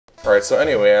Alright, so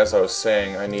anyway, as I was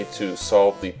saying, I need to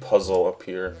solve the puzzle up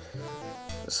here.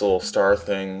 This little star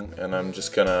thing, and I'm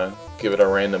just gonna give it a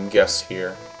random guess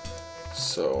here.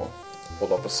 So,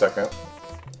 hold up a second.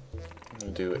 I'm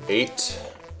gonna do 8.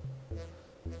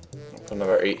 I'll put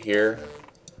another 8 here.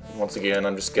 And once again,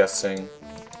 I'm just guessing.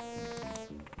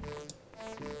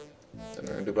 Then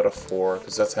we're gonna do about a 4,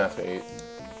 because that's half 8.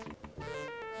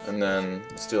 And then,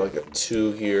 let's do like a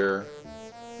 2 here.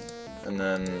 And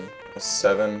then a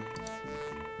 7.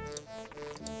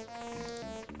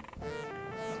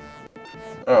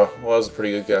 Oh, well that was a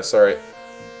pretty good guess. Alright.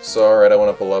 So, alright, I went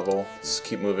up a level. Let's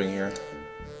keep moving here.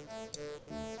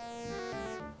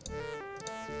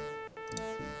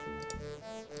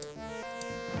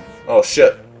 Oh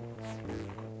shit!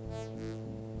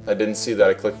 I didn't see that,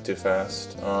 I clicked too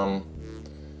fast.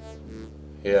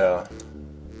 Yeah.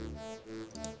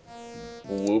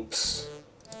 Whoops.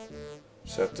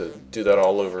 Just have to do that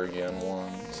all over again.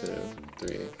 1, 2,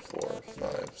 3, 4,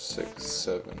 5, 6,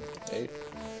 7, 8.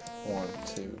 1,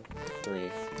 2, 3,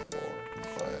 4,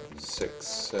 5, 6,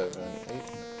 7, 8.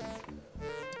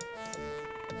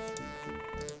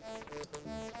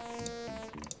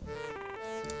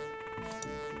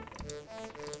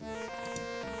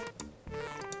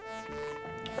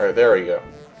 Alright, there we go.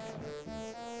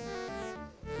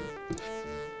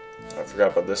 I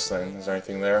forgot about this thing. Is there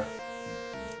anything there?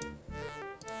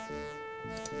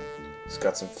 He's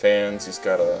got some fans. He's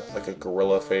got like a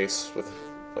gorilla face with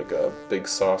like a big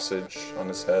sausage on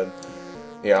his head.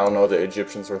 Yeah, I don't know what the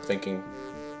Egyptians were thinking.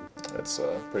 That's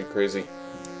pretty crazy.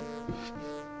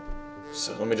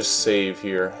 So let me just save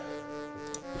here.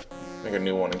 Make a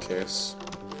new one in case.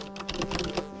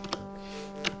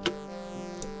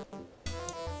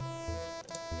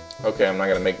 Okay, I'm not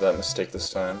gonna make that mistake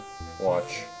this time.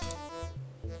 Watch.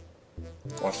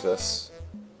 Watch this.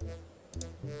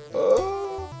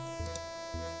 Oh.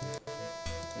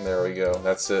 There we go.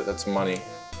 That's it. That's money.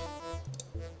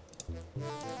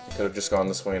 I could have just gone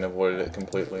this way and avoided it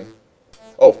completely.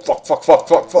 Oh, fuck, fuck, fuck,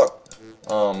 fuck, fuck!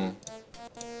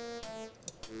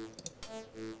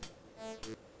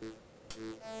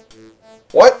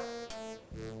 What?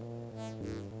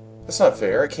 That's not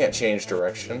fair. I can't change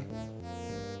direction.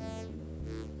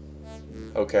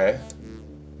 Okay.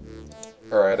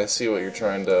 Alright, I see what you're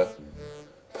trying to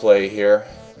play here.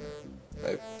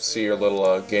 I see your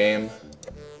little game,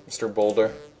 Mr.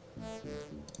 Boulder.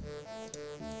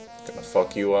 Gonna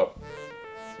fuck you up.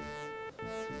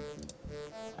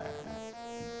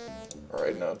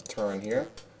 Alright, now turn here.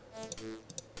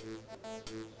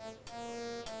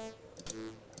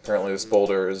 Apparently this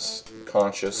boulder is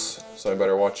conscious, so I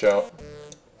better watch out.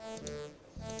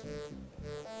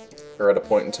 We're at a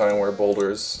point in time where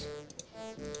boulders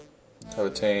have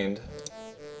attained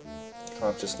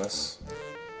consciousness.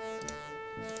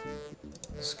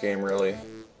 This game really...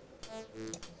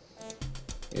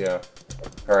 Yeah.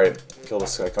 Alright, kill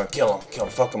this guy. Come on, kill him,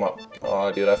 fuck him up.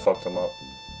 Aw, dude, I fucked him up.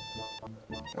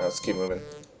 Now let's keep moving.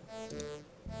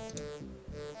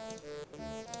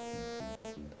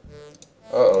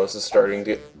 Uh-oh, this is starting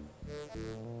to...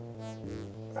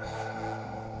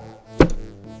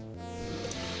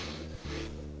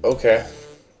 Okay.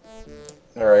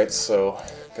 Alright, so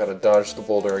gotta dodge the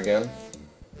boulder again.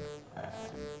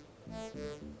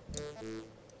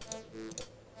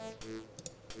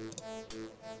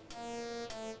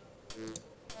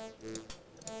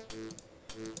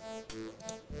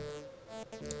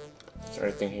 Is there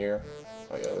anything here?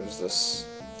 Oh yeah, there's this.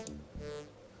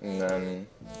 And then...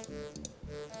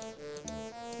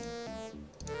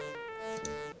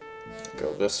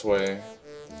 go this way.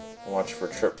 Watch for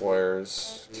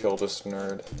tripwires. Kill this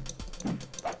nerd.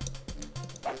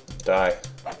 Die.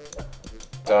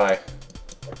 Die.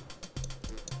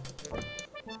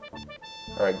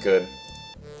 Alright, good.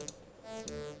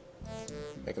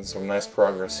 Making some nice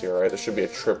progress here, right? There should be a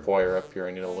tripwire up here.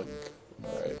 I need to look.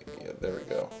 Alright, yeah, there we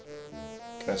go.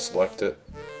 Can I select it?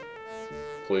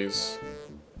 Please.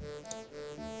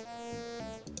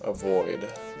 Avoid.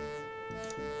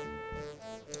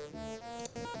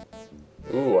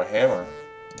 Ooh, a hammer.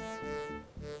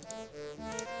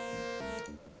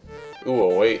 Ooh,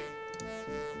 a weight.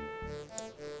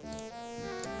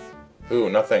 Ooh,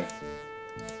 nothing.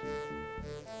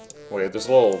 Wait, there's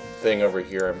a little thing over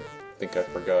here I think I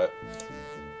forgot.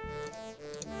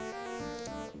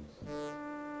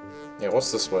 Yeah,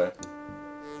 what's this way?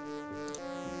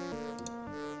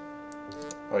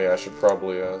 Oh yeah, I should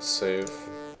probably save,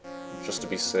 just to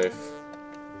be safe.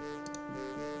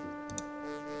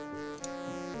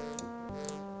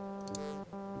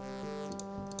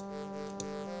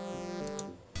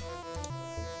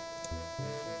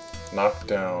 Knock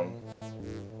down.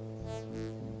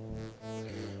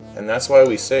 And that's why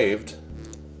we saved.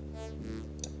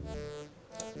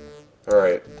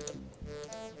 Alright.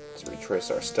 Let's retrace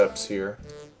our steps here.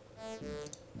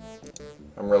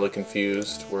 I'm really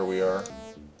confused where we are.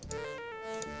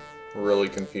 Really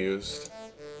confused.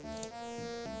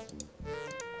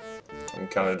 I'm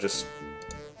kind of just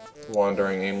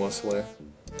wandering aimlessly.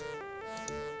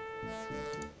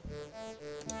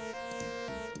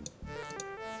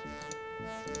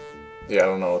 Yeah, I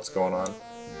don't know what's going on.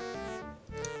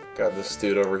 Got this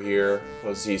dude over here.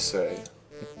 What does he say?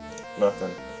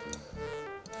 Nothing.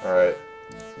 Alright.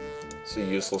 It's a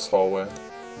useless hallway.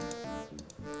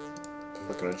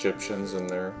 Fucking Egyptians and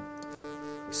their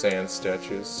sand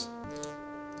statues.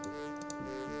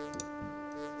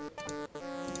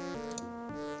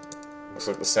 Looks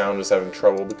like the sound is having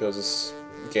trouble because this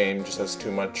game just has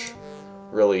too much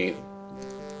really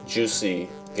juicy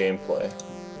gameplay.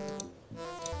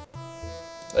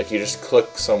 Like, you just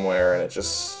click somewhere and it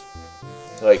just,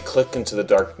 like, click into the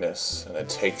darkness and it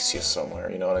takes you somewhere,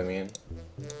 you know what I mean?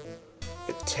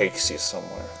 It takes you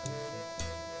somewhere.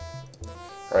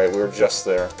 Alright, we were just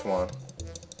there, come on.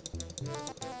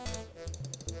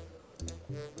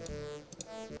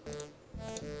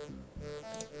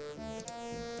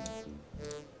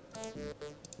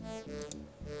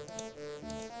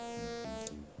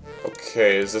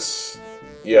 Okay, is this...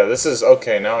 Yeah, this is...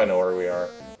 Okay, now I know where we are.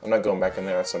 I'm not going back in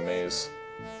there, that's a maze.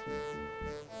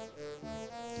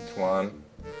 Come on.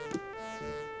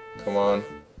 Come on.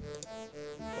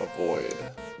 Avoid.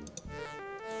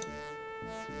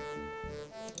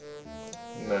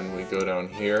 And then we go down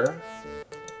here.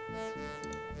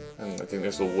 And I think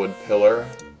there's a wood pillar.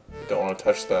 I don't want to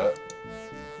touch that.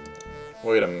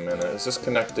 Wait a minute, is this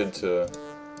connected to...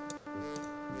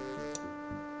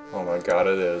 Oh my god,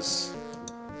 it is.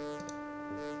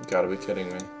 You gotta be kidding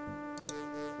me.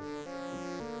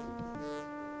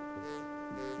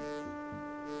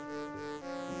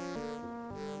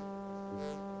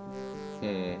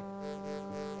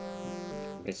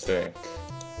 Let me think.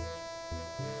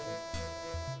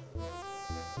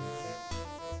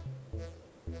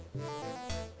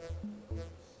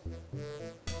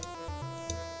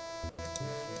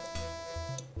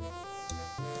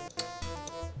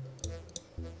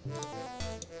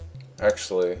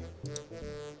 Actually,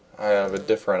 I have a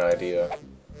different idea.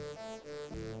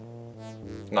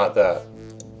 Not that.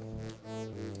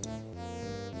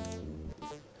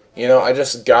 You know, I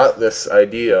just got this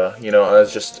idea, you know, I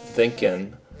was just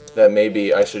thinking that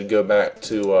maybe I should go back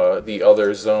to the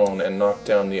other zone and knock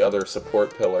down the other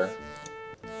support pillar.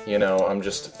 You know, I'm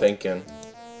just thinking.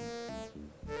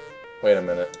 Wait a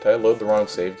minute, did I load the wrong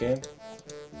save game?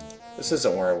 This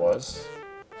isn't where I was.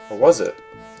 Or was it?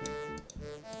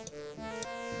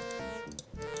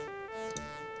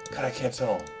 God, I can't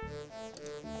tell.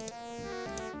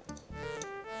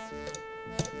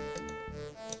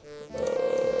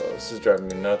 This is driving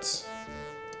me nuts.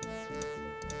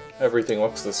 Everything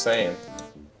looks the same.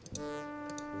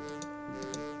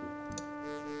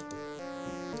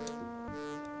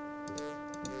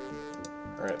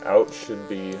 Alright, out should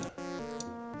be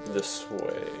this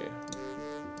way.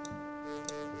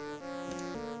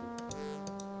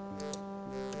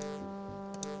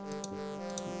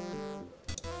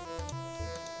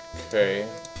 Okay,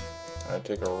 I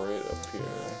take a right up here.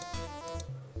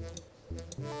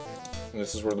 And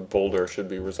this is where the boulder should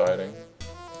be residing.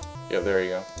 Yeah, there you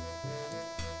go.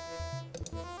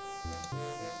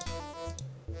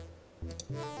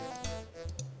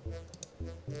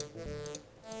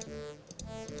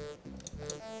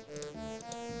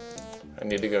 I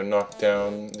need to go knock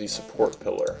down the support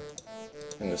pillar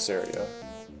in this area.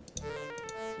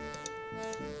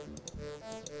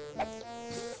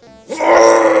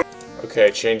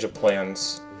 Okay, change of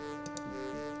plans.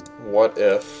 What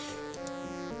if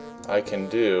I can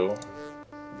do...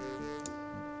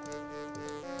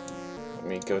 Let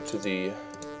me go to the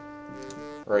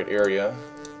right area.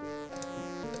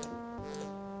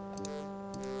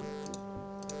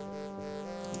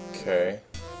 Okay.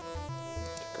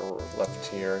 Take a left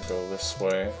here, go this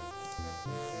way.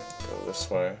 Go this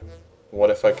way. What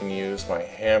if I can use my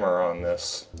hammer on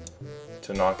this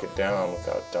to knock it down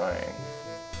without dying?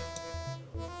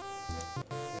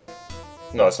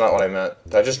 No, that's not what I meant.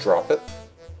 Did I just drop it?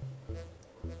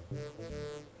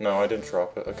 No, I didn't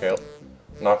drop it. Okay,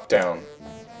 knock down.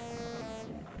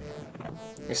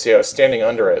 You see, I was standing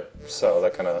under it, so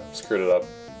that kind of screwed it up.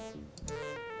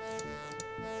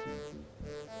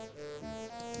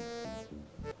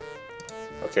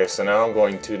 Okay, so now I'm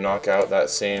going to knock out that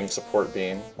same support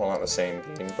beam. Well, not the same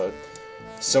beam, but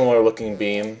similar looking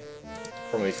beam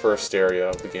from the first area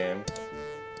of the game.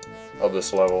 Of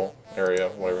this level, area,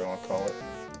 whatever you want to call it.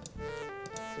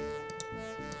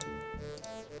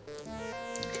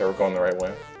 Okay, we're going the right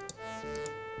way.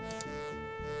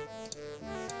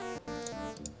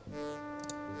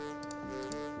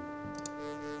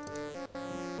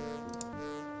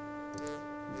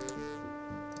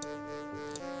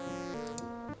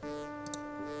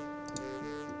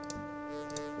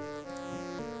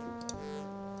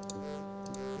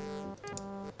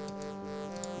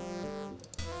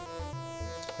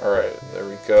 Alright, there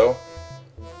we go.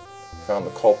 Found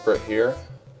the culprit here.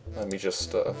 Let me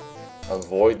just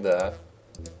avoid that.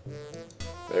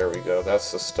 There we go,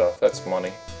 that's the stuff, that's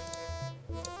money.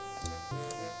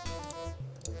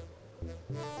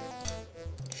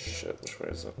 Shit, which way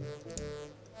is it?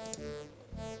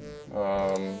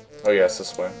 Oh yeah, it's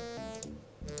this way.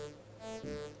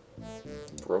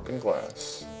 Broken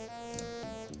glass.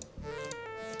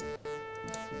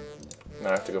 Now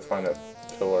I have to go find that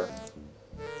pillar.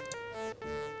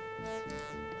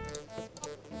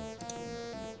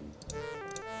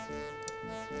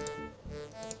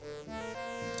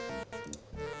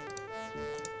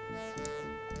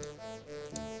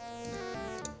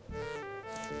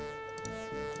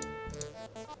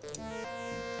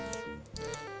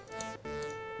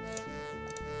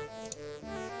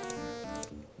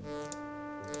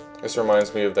 This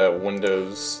reminds me of that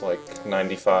Windows like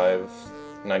 95,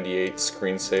 98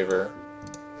 screensaver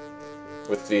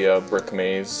with the brick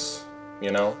maze,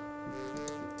 you know?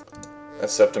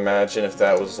 Except imagine if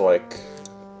that was like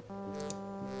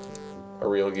a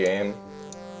real game.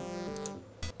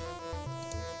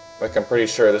 Like, I'm pretty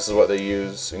sure this is what they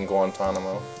use in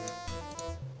Guantanamo.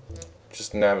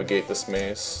 Just navigate this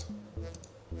maze.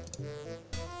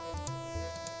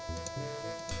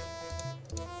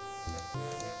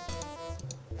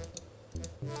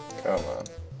 Come on.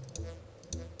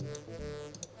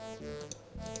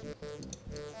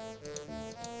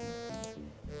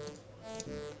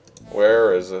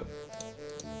 Where is it?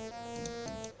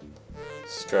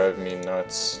 It's driving me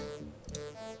nuts.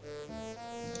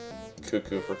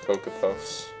 Cuckoo for Cocoa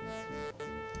Puffs.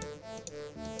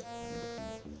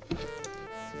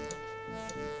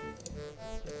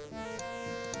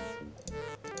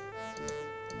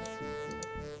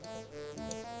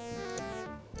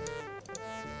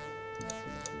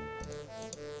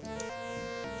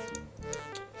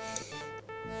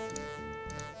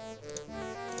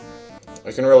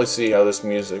 I can really see how this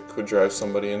music would drive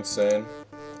somebody insane.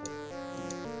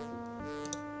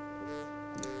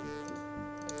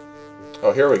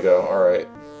 Oh, here we go. Alright.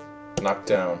 Knocked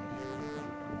down.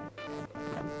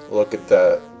 Look at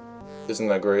that. Isn't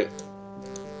that great?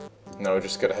 Now we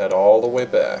just gotta head all the way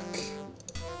back.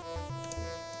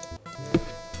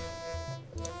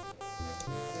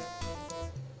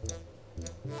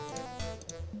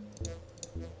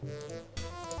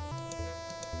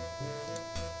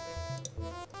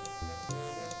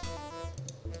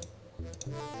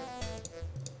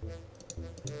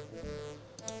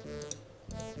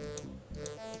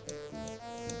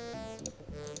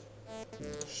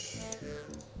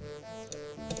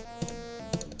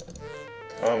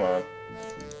 Come on.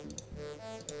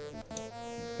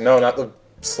 No, not the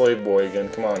slave boy again.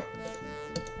 Come on.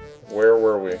 Where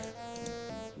were we?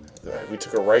 We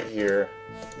took a right here,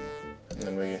 and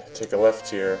then we take a left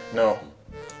here. No.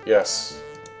 Yes.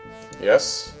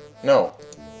 Yes? No.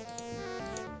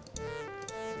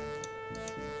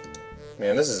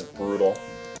 Man, this is brutal.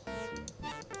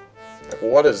 Like,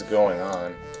 what is going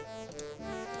on?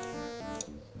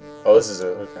 Oh, this is it.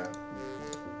 Okay.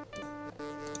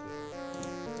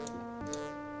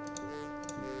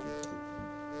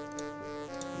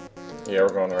 Yeah,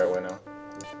 we're going the right way now.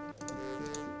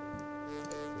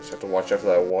 Just have to watch out for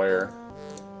that wire.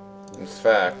 In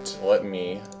fact, let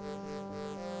me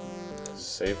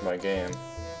save my game.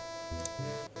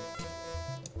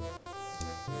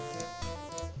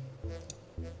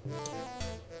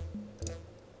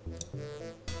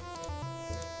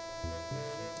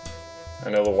 I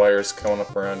know the wire's coming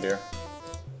up around here.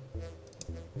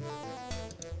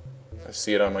 I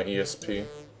see it on my ESP.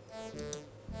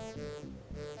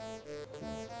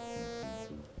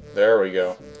 There we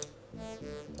go.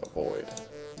 Avoid.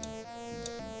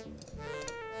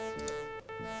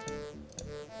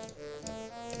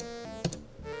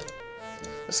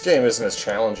 This game isn't as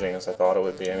challenging as I thought it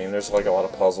would be. I mean, there's like a lot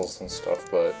of puzzles and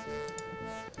stuff, but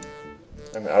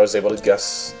I mean, I was able to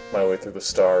guess my way through the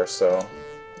star, so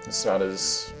it's not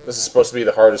as... This is supposed to be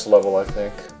the hardest level, I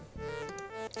think.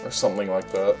 Or something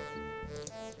like that.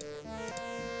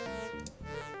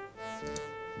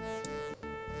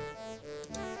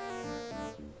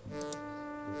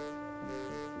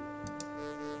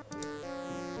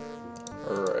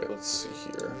 Alright, let's see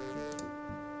here.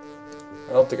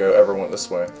 I don't think I ever went this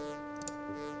way.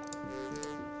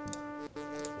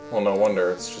 Well, no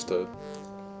wonder, it's just a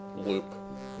loop.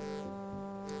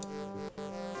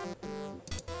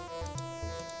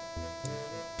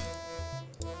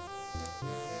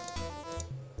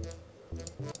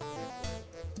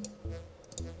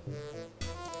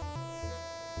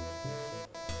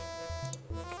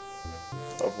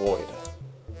 Avoid.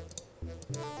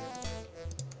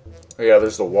 Oh yeah,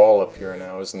 there's the wall up here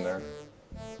now, isn't there?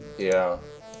 Yeah.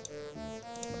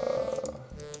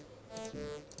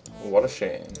 What a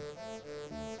shame.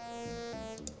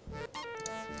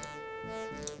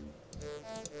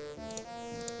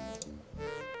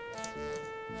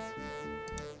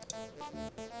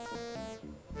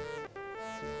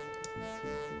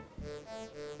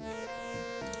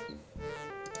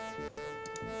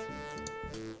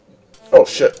 Oh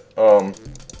shit.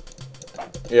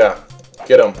 Yeah.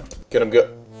 Get him. Get him good.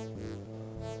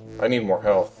 I need more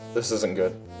health. This isn't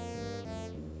good.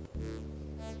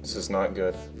 This is not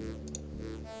good.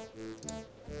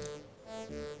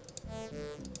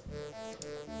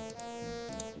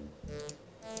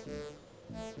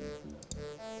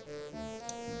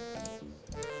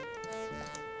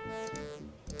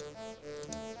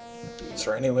 Is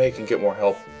there any way I can get more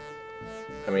help?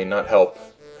 I mean, not help.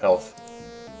 Health.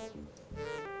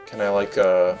 Can I, like,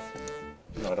 No,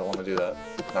 I don't want to do that.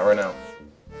 Not right now.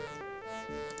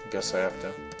 I guess I have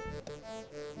to.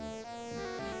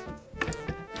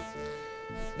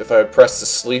 If I press the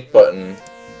sleep button,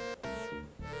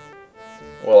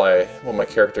 will my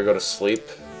character go to sleep?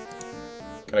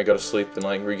 Can I go to sleep and,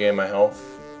 like, regain my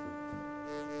health?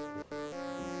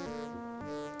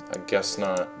 I guess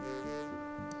not.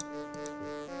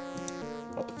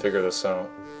 I'll have to figure this out.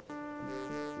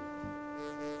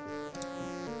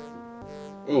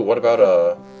 Ooh, what about,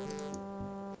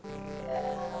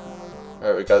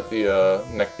 Alright, we got the,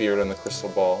 neckbeard and the crystal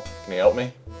ball. Can you help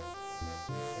me?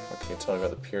 What can you tell me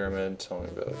about the pyramid? Tell me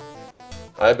about it.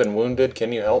 I've been wounded.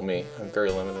 Can you help me? I'm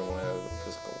very limited when I have the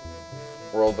physical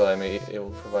world, but I may be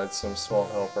able to provide some small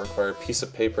help. I require a piece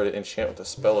of paper to enchant with a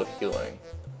spell of healing.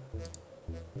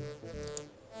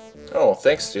 Oh,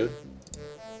 thanks, dude.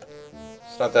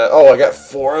 It's not that... Oh, I got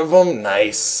 4 of them?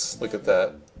 Nice! Look at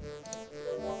that.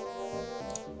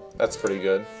 That's pretty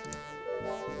good.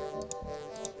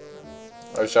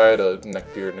 I wish I had a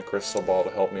neckbeard and a crystal ball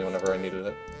to help me whenever I needed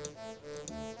it.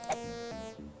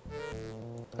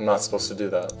 I'm not supposed to do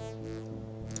that.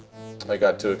 I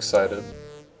got too excited.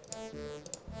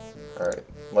 Alright,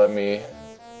 let me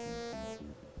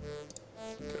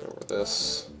get over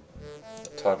this.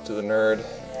 Talk to the nerd.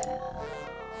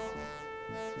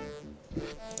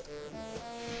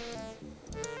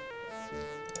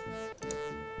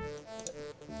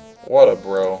 What a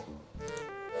bro.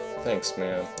 Thanks,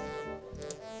 man.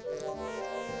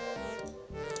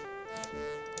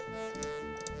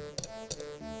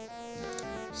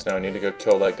 So now I need to go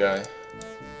kill that guy.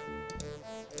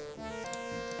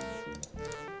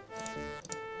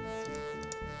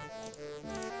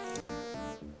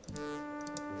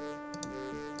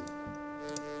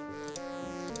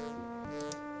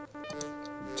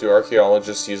 Do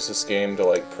archaeologists use this game to,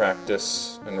 like,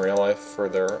 practice in real life for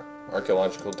their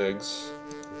archaeological digs?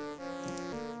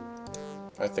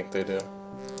 I think they do.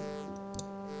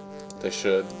 They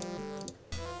should.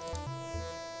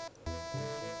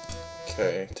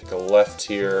 Okay, take a left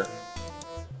here.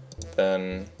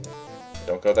 Then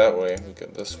don't go that way, we go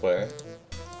this way.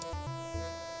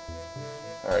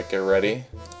 Alright, get ready.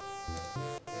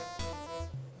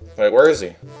 Wait, where is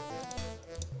he?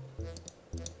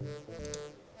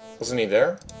 Wasn't he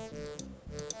there?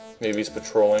 Maybe he's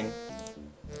patrolling.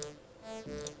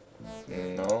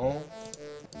 No?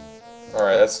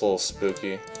 Alright, that's a little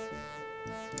spooky.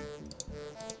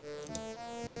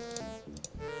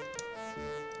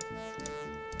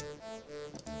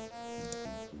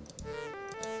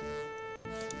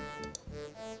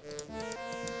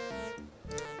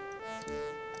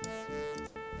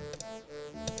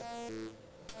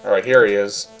 Alright, here he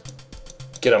is.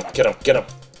 Get him, get him, get him!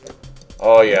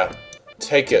 Oh yeah.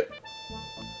 Take it.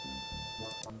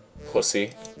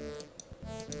 Pussy.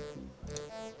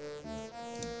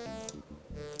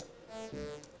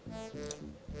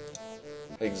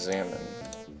 Examine.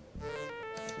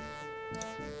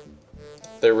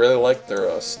 They really like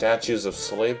their statues of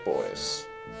slave boys.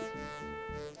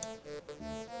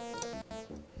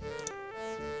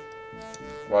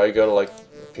 Why you go to, like,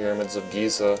 the pyramids of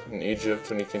Giza in Egypt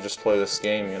when you can just play this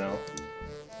game, you know?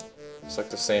 It's like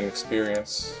the same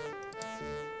experience.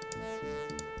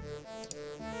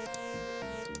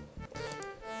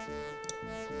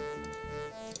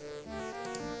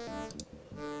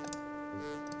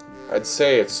 I'd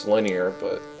say it's linear,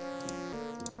 but,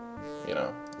 you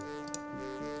know.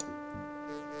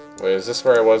 Wait, is this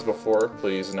where I was before?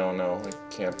 Please, no, no, it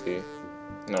can't be.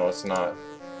 No, it's not.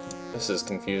 This is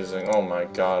confusing. Oh my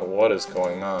god, what is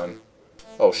going on?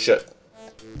 Oh shit.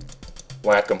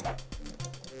 Whack him.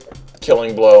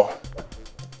 Killing blow.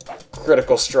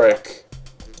 Critical strike.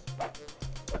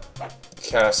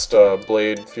 Cast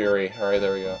Blade Fury. Alright,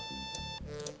 there we go.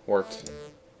 Worked.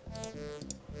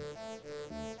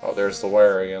 Oh, there's the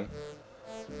wire again.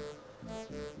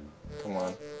 Come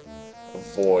on.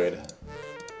 Avoid.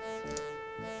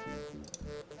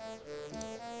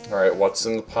 Alright, what's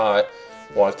in the pot?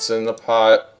 What's in the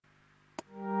pot?